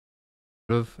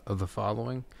of the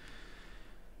following.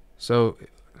 So,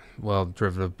 well,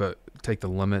 derivative, but take the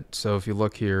limit. So if you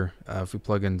look here, if we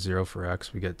plug in 0 for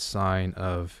x, we get sine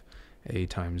of a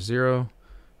times 0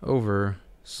 over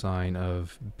sine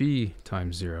of b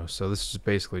times 0. So this is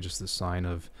basically just the sine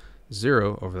of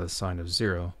 0 over the sine of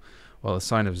 0. Well, the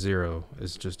sine of 0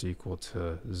 is just equal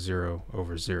to 0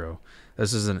 over 0.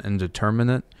 This is an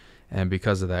indeterminate, and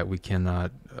because of that, we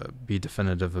cannot be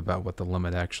definitive about what the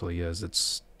limit actually is.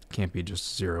 It can't be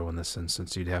just 0 in this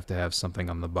instance. You'd have to have something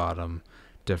on the bottom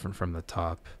different from the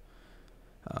top.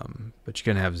 But you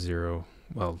can have 0.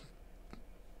 Well,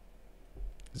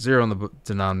 0 in the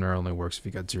denominator only works if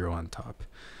you got 0 on top.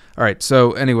 All right,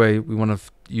 so anyway, we want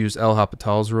to use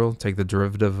L'Hopital's rule, take the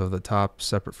derivative of the top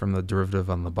separate from the derivative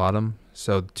on the bottom,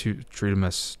 so treat them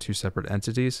as two separate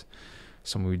entities.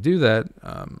 So when we do that,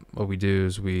 what we do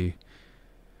is we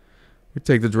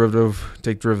take the derivative,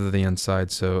 of the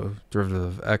inside, so derivative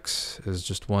of x is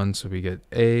just 1, so we get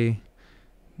a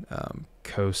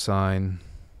cosine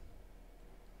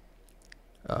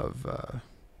of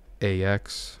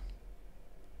ax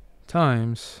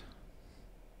times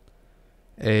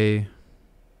b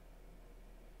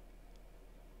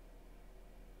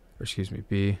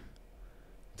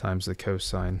times the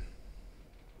cosine.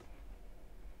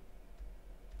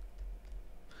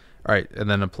 All right, and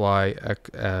then apply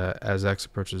as x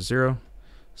approaches 0.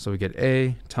 So we get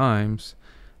a times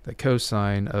the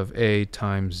cosine of a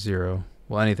times 0.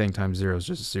 Well, anything times 0 is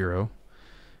just 0.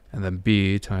 And then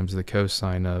b times the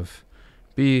cosine of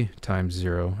b times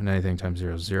 0. And anything times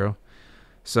 0 is 0.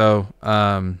 So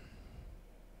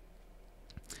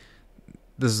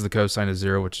this is the cosine of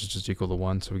 0, which is just equal to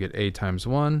 1. So we get a times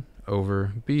 1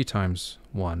 over b times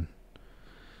 1.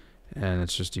 And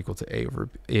it's just equal to a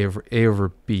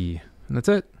over b. And that's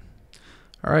it.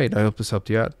 All right, I hope this helped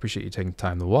you out. Appreciate you taking the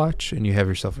time to watch, and you have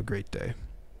yourself a great day.